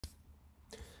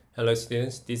Hello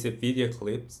students, this is video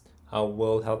clips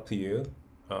will help you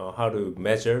how to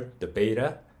measure the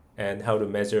beta and how to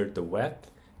measure the WACC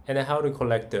and how to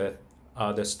collect the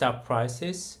stock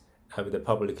prices of the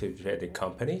publicly traded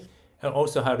company and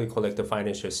also how to collect the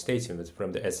financial statements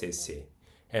from the SEC,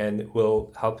 and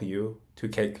will help you to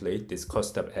calculate this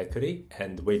cost of equity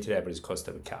and weighted average cost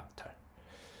of capital.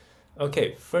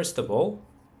 Okay, first of all,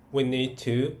 we need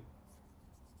to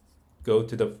go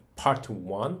to the part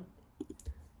 1.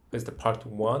 Is the part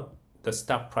 1, the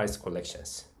stock price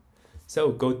collections.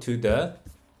 So go to the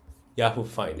Yahoo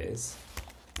Finance.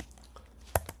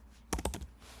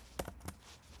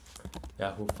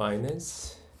 Yahoo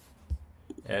Finance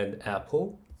and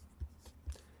Apple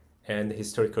and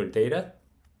historical data.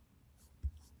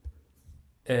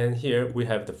 And here we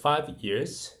have the 5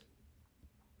 years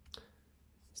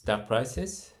stock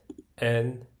prices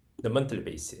and the monthly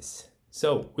basis.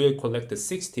 So we'll collect the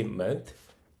 60-month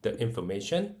the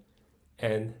information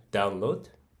and download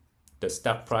the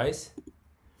stock price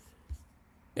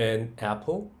and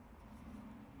Apple.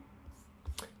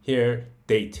 Here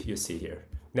date you see here.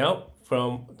 Now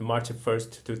from March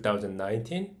 1st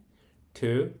 2019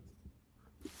 to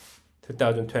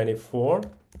 2024,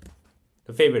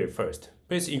 the February 1st.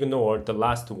 Please ignore the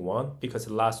last one because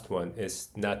the last one is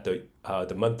not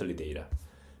the monthly data.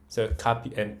 So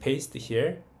copy and paste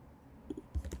here.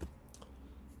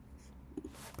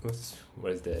 Oops,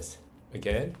 what is this?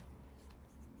 Again,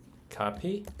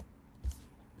 copy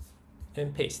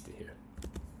and paste here.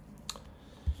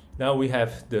 Now we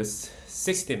have this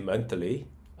 16 monthly,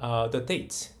 the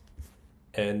dates,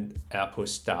 and Apple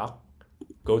stock.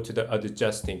 Go to the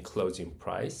adjusting closing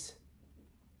price.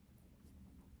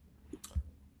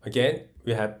 Again,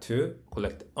 we have to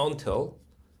collect until,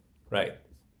 right,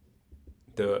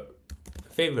 the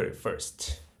February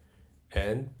 1st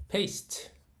and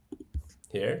paste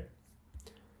here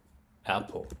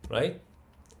Apple, right?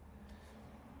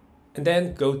 And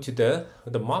then go to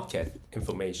the market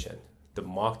information. The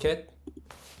market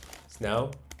is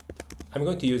now I'm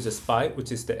going to use a SPY,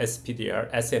 which is the SPDR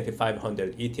S&P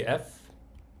 500 ETF,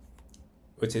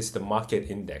 which is the market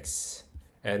index,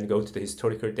 and go to the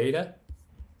historical data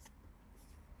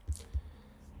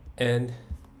and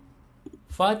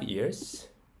 5 years,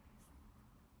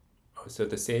 also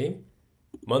the same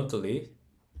monthly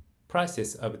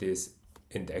prices of this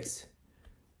index,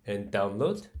 and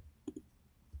download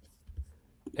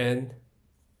and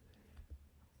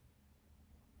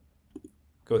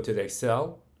go to the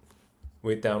Excel.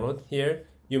 We download here.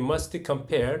 You must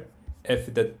compare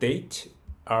if the date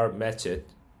are matched.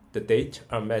 The date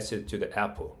are matched to the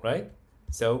Apple, right?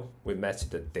 So we match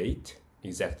the date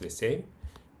exactly same.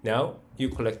 Now you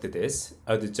collect this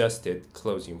adjusted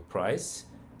closing price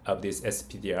of this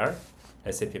SPDR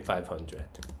S&P 500.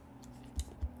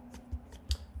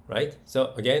 Right?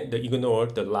 So again, ignore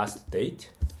the last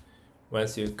date.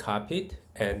 Once you copy it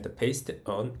and paste it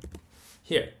on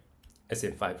here,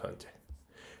 S&P 500.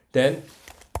 Then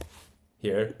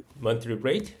here, monthly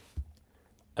rate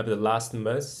of the last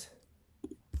month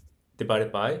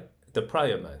divided by the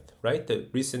prior month, right? The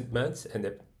recent months and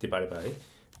divided by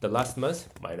the last month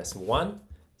minus 1.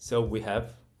 So we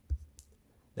have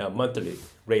now monthly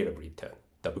rate of return.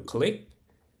 Double click.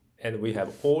 And we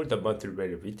have all the monthly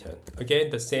rate of return. Again,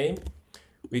 the same.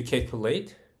 We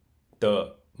calculate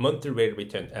the monthly rate of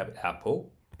return of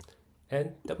Apple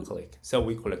and double click. So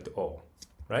we collect all,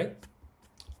 right?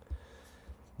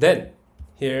 Then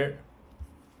here,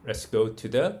 let's go to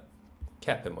the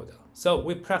CAPE model. So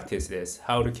we practice this,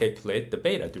 how to calculate the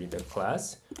beta during the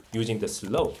class using the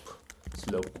slope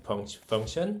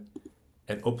function,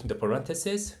 and open the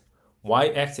parentheses.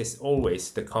 Y-axis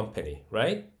always the company,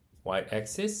 right?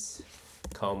 Y-axis,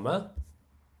 comma,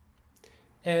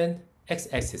 and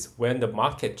x-axis when the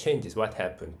market changes, what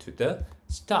happened to the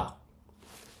stock,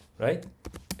 right?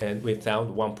 And we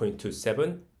found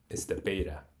 1.27 is the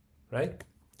beta, right?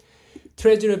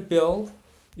 Treasury bill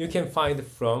you can find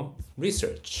from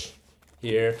research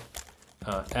here,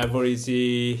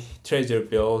 average treasury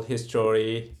bill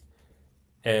history,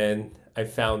 and I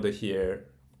found here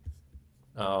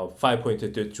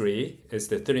 5.23 is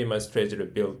the 3 months treasury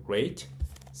bill rate,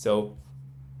 so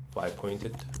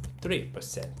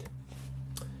 5.3%.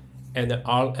 And the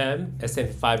RM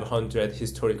S&P 500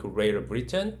 historical rate of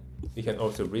return, you can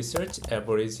also research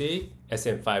average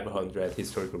S&P 500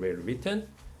 historical rate of return.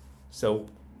 So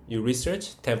you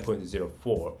research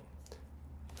 10.04.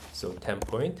 So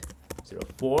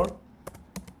 10.04.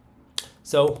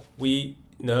 So we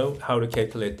know how to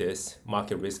calculate this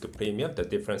market risk premium, the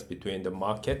difference between the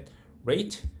market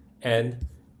rate and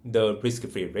the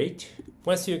risk-free rate.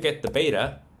 Once you get the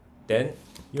beta, then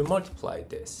you multiply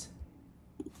this.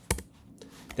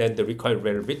 Then the required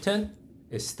rate of return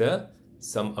is the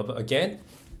sum of, again,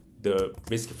 the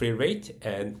risk-free rate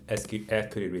and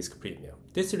equity risk premium.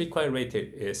 This required rate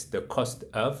is the cost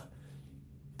of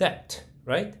debt,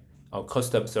 right? Or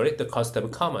the cost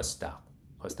of common stock.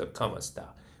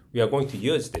 We are going to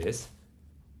use this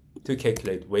to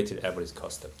calculate weighted average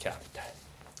cost of capital.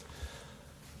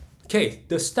 Okay,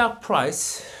 the stock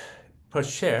price per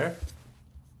share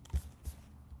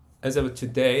as of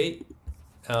today,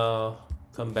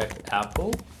 come back to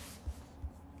Apple,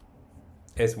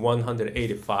 is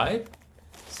 185.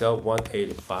 So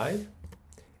 185.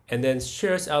 And then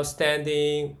shares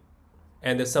outstanding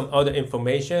and some other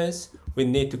informations we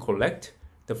need to collect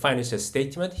the financial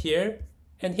statement here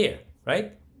and here,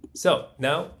 right? So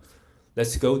now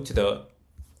let's go to the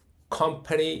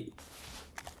company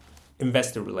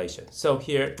investor relations. So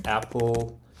here,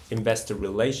 Apple investor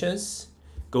relations,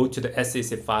 go to the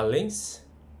SEC filings.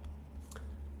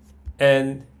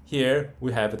 And here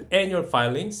we have the annual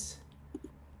filings.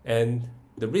 And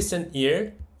the recent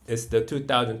year is the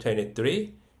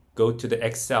 2023. Go to the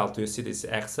Excel. Do you see this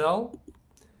Excel?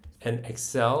 And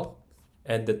Excel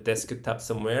and the desktop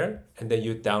somewhere. And then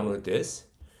you download this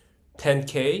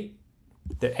 10K,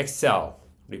 the Excel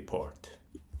report.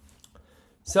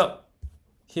 So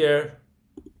here,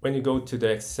 when you go to the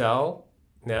Excel,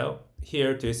 now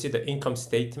here, do you see the income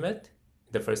statement?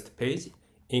 The first page,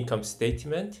 income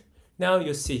statement. Now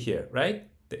you see here, right?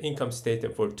 The income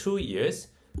statement for 2 years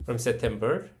from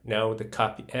September. Now the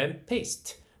copy and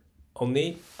paste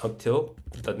only until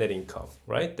the net income,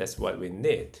 right? That's what we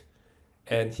need.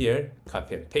 And here,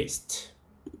 copy and paste.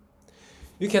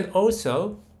 You can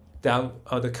also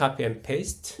the copy and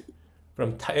paste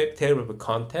from table of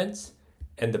contents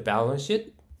and the balance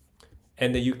sheet.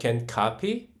 And then you can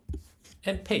copy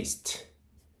and paste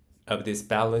of this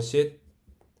balance sheet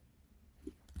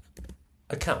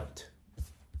account.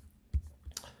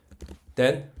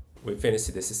 Then we finish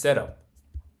this setup.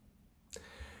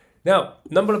 Now,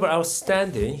 number of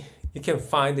outstanding, you can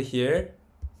find here,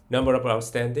 number of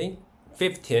outstanding,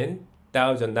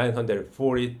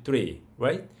 15,943,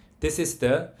 right? This is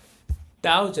the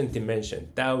thousand dimension,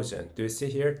 thousand. Do you see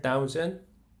here, thousand?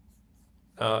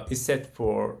 Is set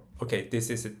for, okay, this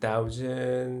is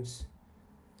thousands.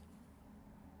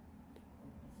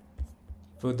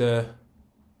 For the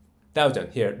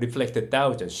thousand here, reflected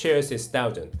thousand, shares is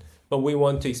thousand, but we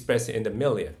want to express it in the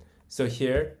million. So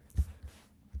here,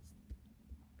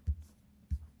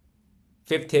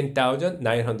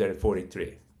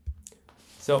 15,943.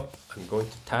 So I'm going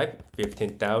to type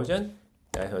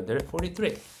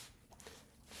 15,943.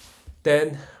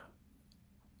 Then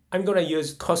I'm going to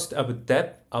use cost of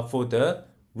debt for the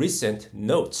recent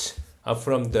notes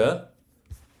from the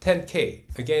 10K.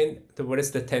 Again, what is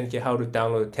the 10K? How to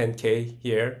download 10K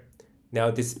here.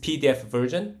 Now this PDF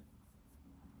version.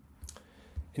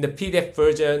 In the PDF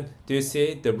version, do you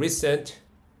see the recent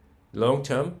long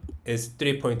term is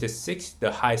 3.6,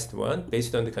 the highest one.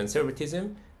 Based on the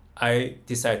conservatism, I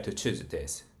decided to choose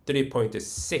this,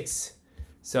 3.6.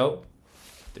 So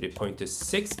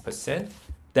 3.6%.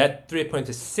 That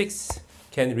 3.6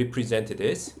 can represent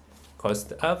this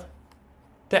cost of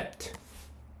debt.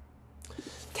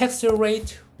 Tax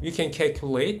rate, you can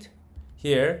calculate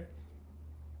here,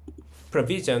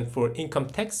 provision for income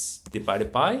tax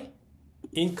divided by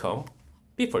income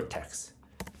before tax.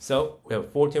 So we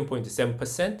have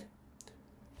 14.7%.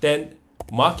 Then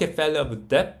market value of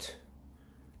debt,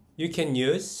 you can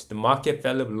use the market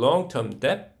value of long-term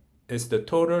debt is the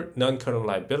total non-current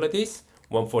liabilities,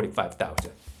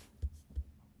 145,000.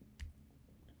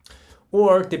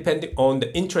 Or depending on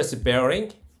the interest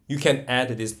bearing, you can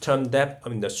add this term debt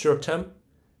in the short term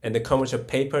and the commercial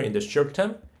paper in the short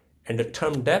term and the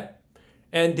term debt.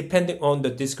 And depending on the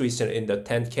discretion in the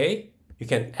 10K, you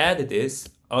can add this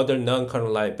other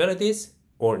non-current liabilities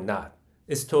or not.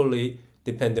 It's totally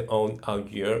dependent on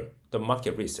the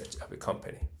market research of the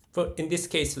company. For in this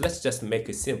case, let's just make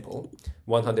it simple,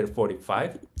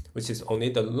 145, which is only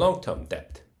the long-term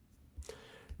debt.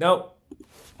 Now,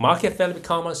 market value of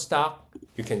common stock,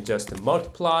 you can just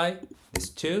multiply these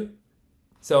two.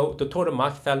 So the total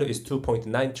market value is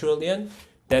 2.9 trillion.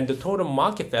 Then the total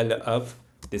market value of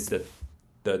this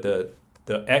the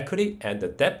equity and the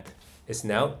debt is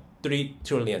now $3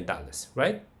 trillion,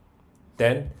 right?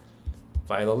 Then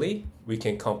finally, we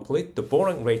can complete the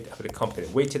borrowing rate of the company,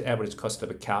 weighted average cost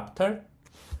of capital.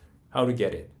 How to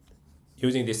get it?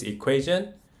 Using this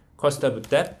equation, cost of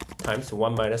debt times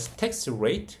 1 minus tax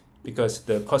rate, because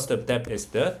the cost of debt is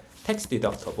the tax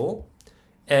deductible,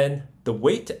 and the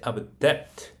weight of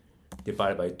debt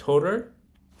divided by total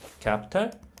capital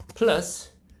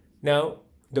plus Now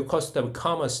the cost of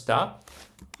common stock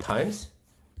times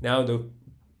now the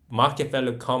market value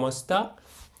of common stock,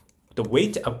 the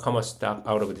weight of common stock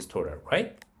out of this total,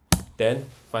 right? Then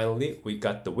finally we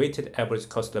got the weighted average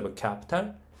cost of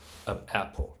capital of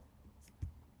Apple.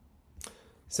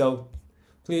 So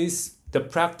please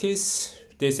practice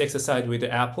this exercise with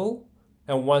Apple,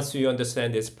 and once you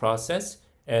understand this process,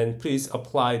 and please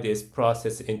apply this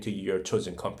process into your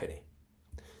chosen company.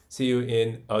 See you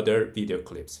in other video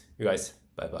clips. You guys,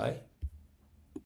 bye-bye.